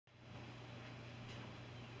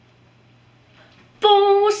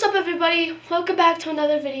everybody? Welcome back to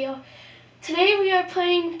another video. Today we are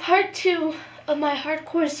playing part 2 of my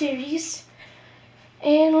hardcore series.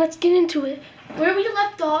 And let's get into it. Where we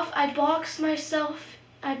left off, I boxed myself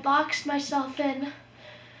in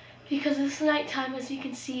because it's nighttime, as you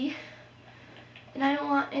can see. And I don't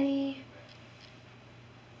want any,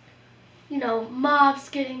 mobs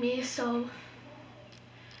getting me, so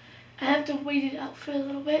I have to wait it out for a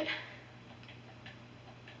little bit.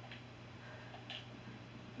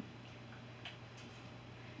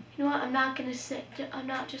 You know what? I'm not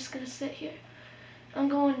just gonna sit here. I'm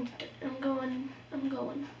going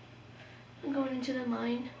into the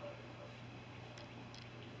mine.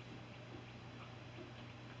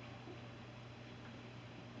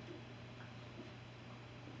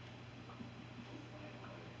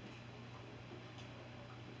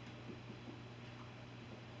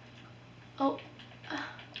 Oh,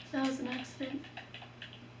 that was an accident.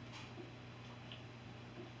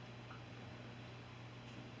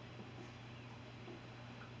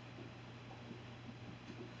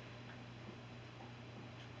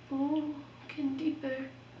 Ooh, getting deeper.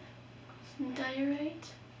 Some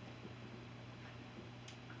diorite.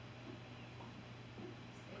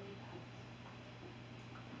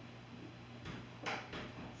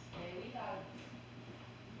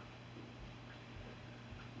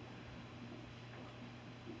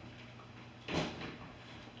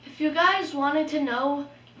 If you guys wanted to know,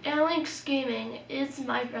 Alex Gaming is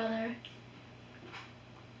my brother.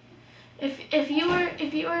 If you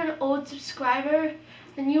were an old subscriber,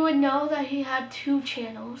 then you would know that he had 2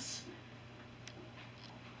 channels.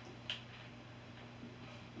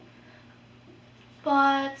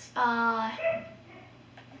 But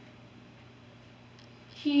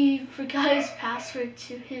he forgot his password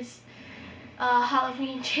to his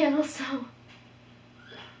Halloween channel, so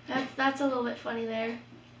that's a little bit funny there.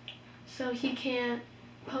 So he can't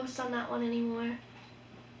post on that one anymore.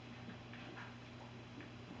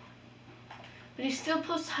 But he still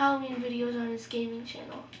posts Halloween videos on his gaming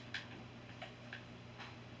channel.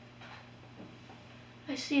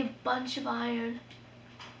 I see a bunch of iron.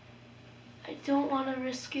 I don't want to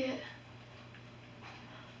risk it.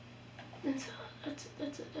 That's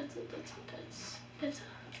a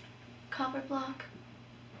copper block.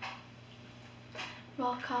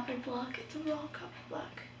 Raw copper block. It's a raw copper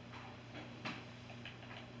block.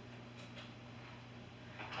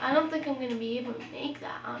 I don't think I'm gonna be able to make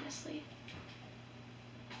that, honestly.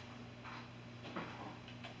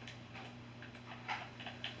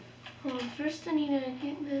 Hold on, first I need to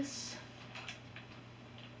get this.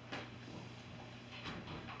 I'm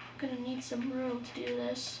gonna need some room to do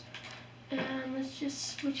this. And let's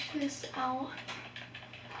just switch this out.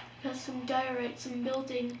 I got some diorite, some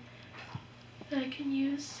building that I can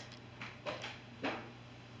use.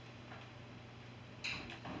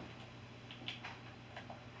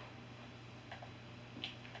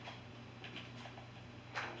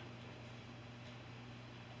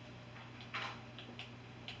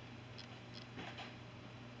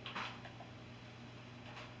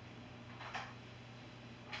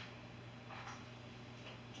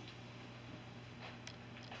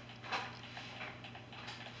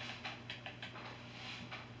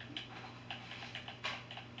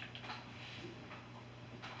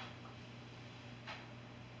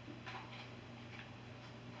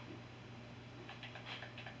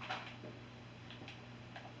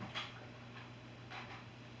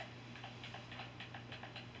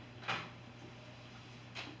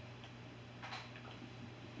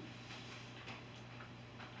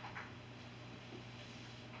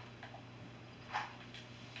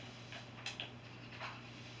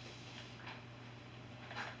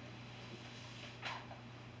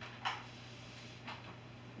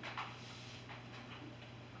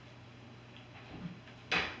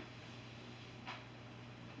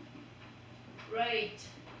 Right.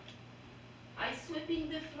 I'm sweeping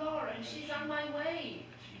the floor and she's on my way.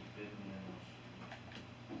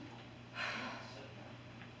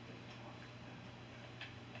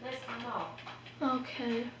 Let's come off.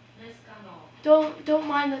 Okay. Let's come off. Don't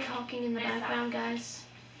mind the talking in the background, guys.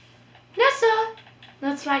 Nessa!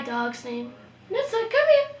 That's my dog's name. Nessa, come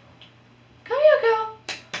here. Come here, girl.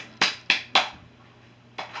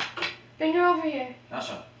 Bring her over here.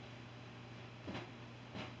 Nessa.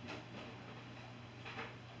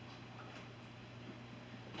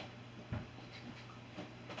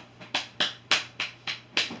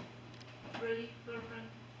 Ready, girlfriend?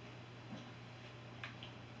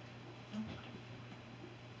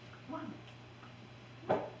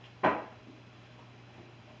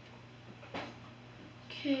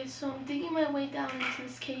 Okay, so I'm digging my way down into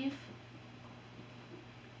this cave.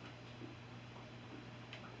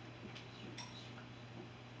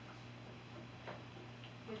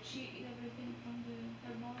 she eat everything from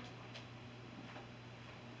her mouth?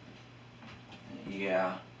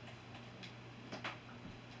 Yeah.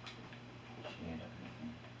 She ate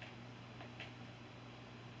everything.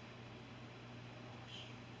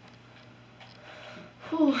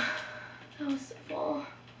 Ooh, that was the fall.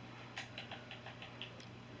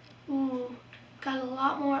 Ooh, got a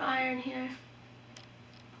lot more iron here.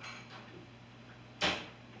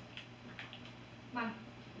 Mom.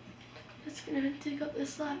 Just gonna dig up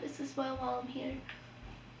this lapis as well while I'm here.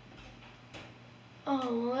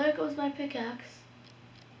 Oh, well, there goes my pickaxe.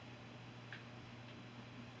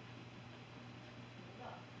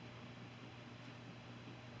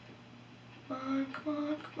 Come on, come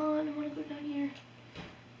on, come on. I want to go down here.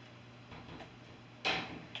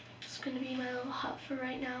 It's gonna be my little hut for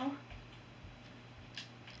right now.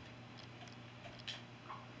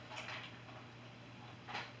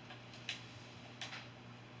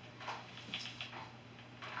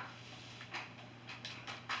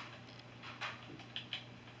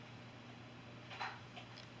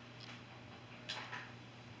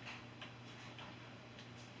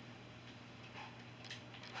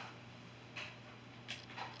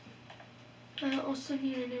 I also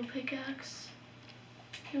need a new pickaxe.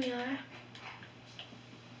 Here we are.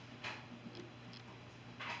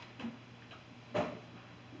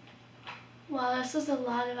 Wow, this is a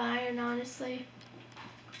lot of iron, honestly.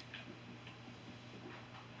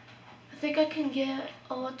 I think I can get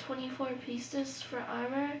all 24 pieces for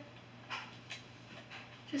armor.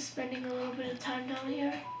 Just spending a little bit of time down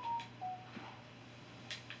here.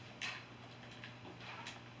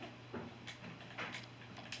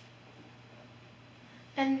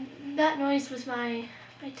 And that noise was my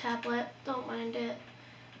tablet. Don't mind it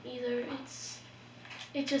either.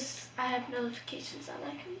 I have notifications on.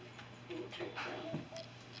 I can turn it down.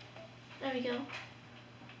 There we go.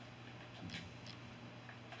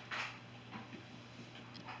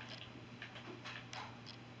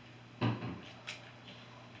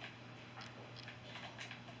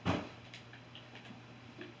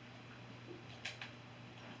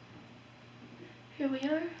 Here we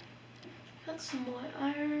are. Got some more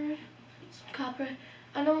iron, some copper.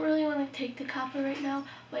 I don't really want to take the copper right now.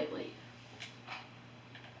 Wait.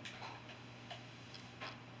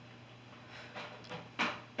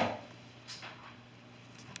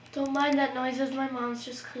 Don't mind that noise as my mom's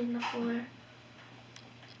just cleaned the floor.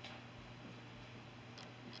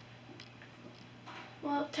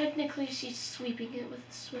 Well, technically she's sweeping it with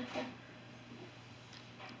a Swiffer.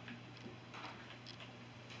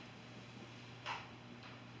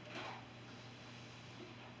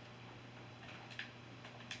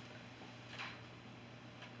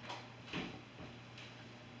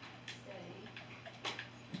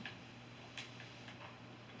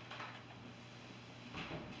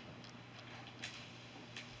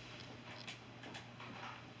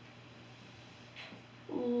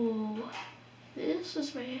 Ooh, this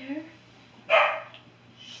is rare.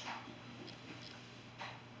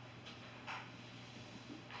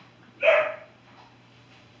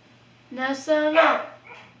 Nessa, no.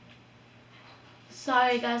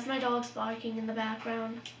 Sorry guys, my dog's barking in the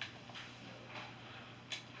background.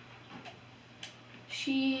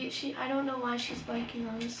 I don't know why she's barking,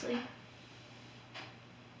 honestly.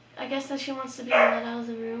 I guess that she wants to be let out of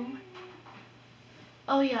the room.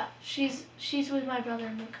 Oh yeah, she's with my brother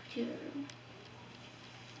in the computer room.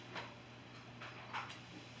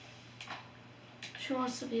 She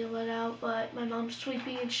wants to be let out, but my mom's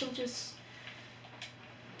sweeping and she'll just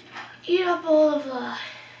eat up all of the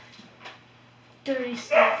dirty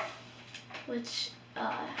stuff, which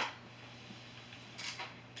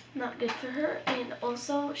not good for her, and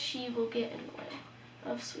also she will get in the way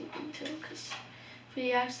of sweeping too, because if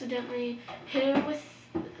we accidentally hit her with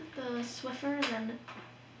the Swiffer, then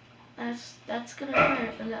that's gonna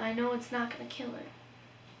hurt, and I know it's not gonna kill her,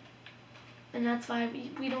 and that's why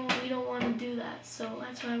we don't want to do that. So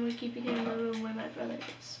that's why we're keeping her in the room where my brother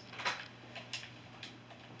is.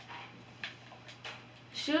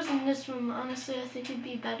 If she was in this room, honestly, I think it'd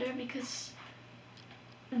be better because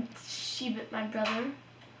she bit my brother.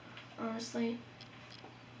 Honestly,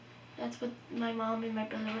 that's what my mom and my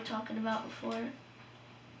brother were talking about before.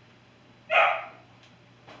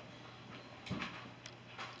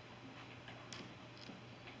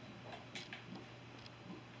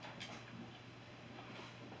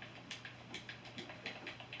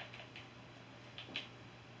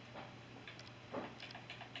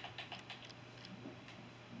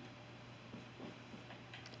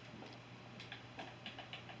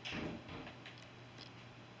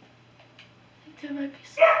 There might be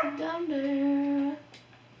something down there.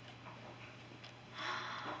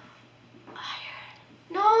 Iron.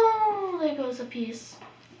 No! here goes a piece.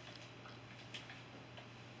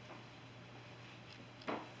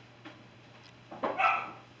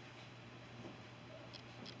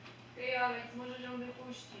 Ty, Alex, możesz ją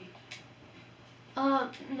wypuścić.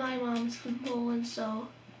 My mom's from Poland, so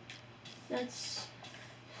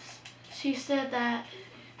she said that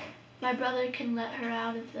my brother can let her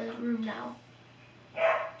out of the room now.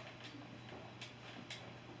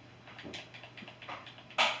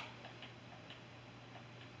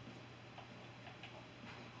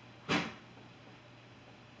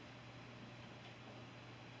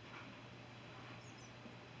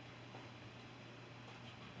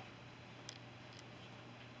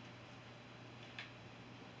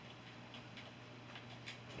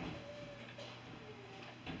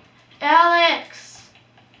 Alex!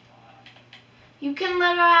 You can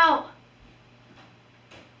let her out.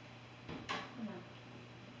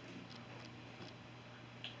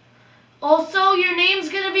 Also, your name's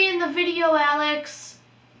gonna be in the video, Alex.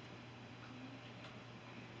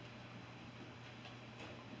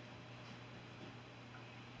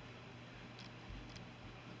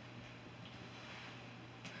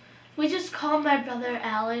 We just call my brother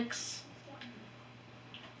Alex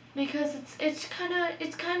because it's kind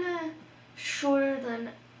of shorter than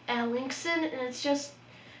Alexson, and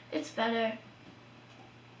it's better.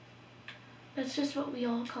 That's just what we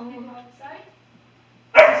all call him.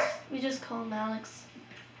 We just call him Alex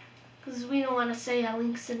because we don't want to say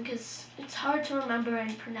Alexson because it's hard to remember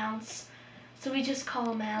and pronounce. So we just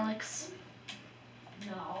call him Alex.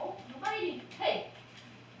 No, nobody. Hey.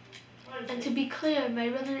 What is And this? to be clear, my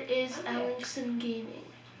brother is Alexson Gaming,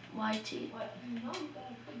 YT. What? No, you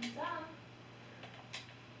gotta put these on.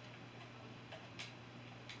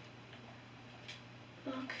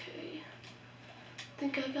 Okay, I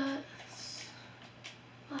think I got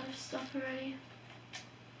a lot of stuff already.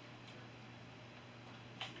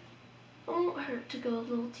 It won't hurt to go a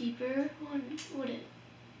little deeper, would it?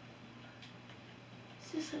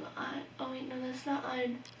 Is this an iron? Oh wait, no, that's not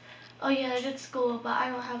iron. Oh yeah, I did skull, but I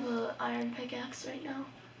don't have an iron pickaxe right now.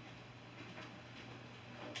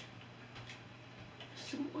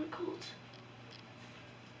 Some more gold.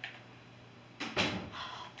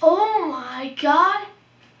 Oh my god!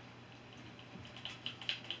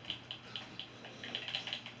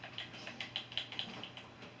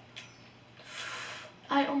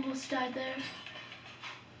 I almost died there.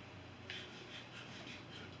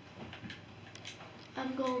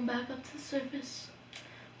 I'm going back up to the surface.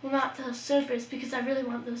 Well, not to the surface because I really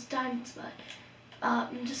want those diamonds, but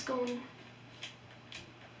I'm just going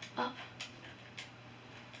up.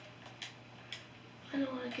 I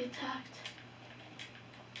don't want to get attacked.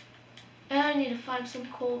 And I need to find some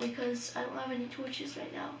coal because I don't have any torches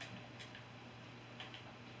right now.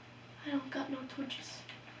 I don't got no torches.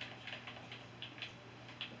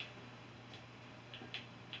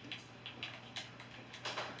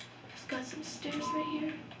 Just got some stairs right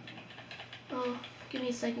here. Oh, give me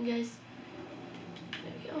a second, guys.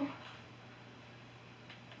 There we go.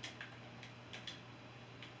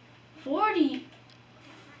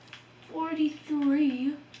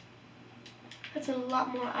 43. That's a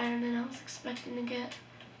lot more iron than I was expecting to get.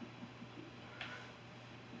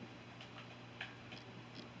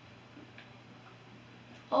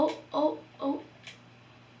 Oh, oh, oh.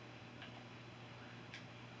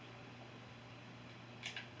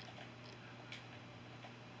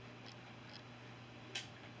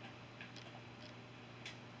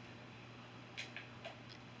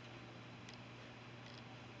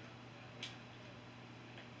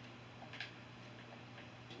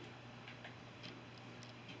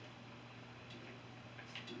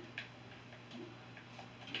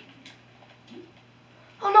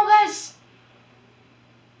 Oh no, guys!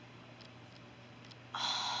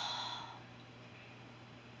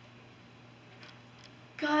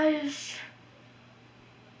 Guys.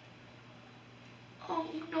 Oh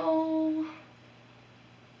no.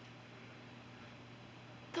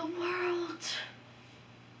 The world.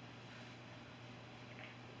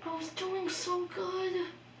 I was doing so good.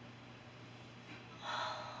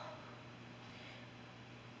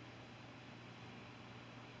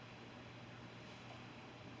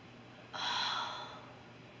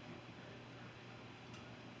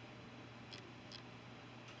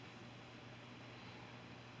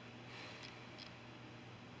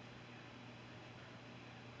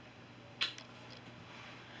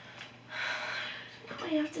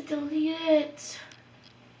 I have to delete it.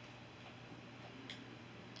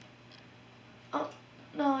 Oh,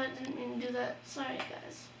 no, I didn't mean to do that. Sorry,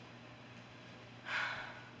 guys.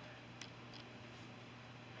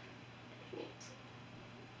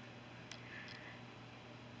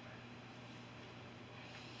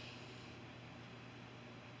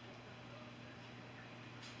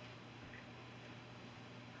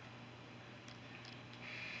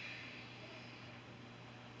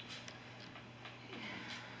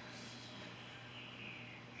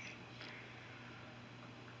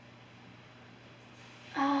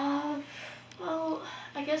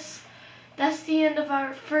 I guess that's the end of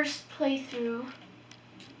our first playthrough.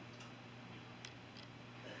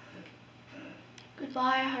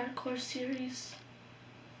 Goodbye, hardcore series.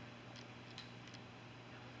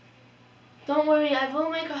 Don't worry, I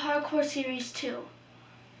will make a hardcore series too.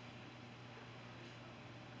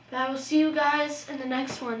 But I will see you guys in the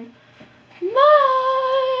next one. Bye!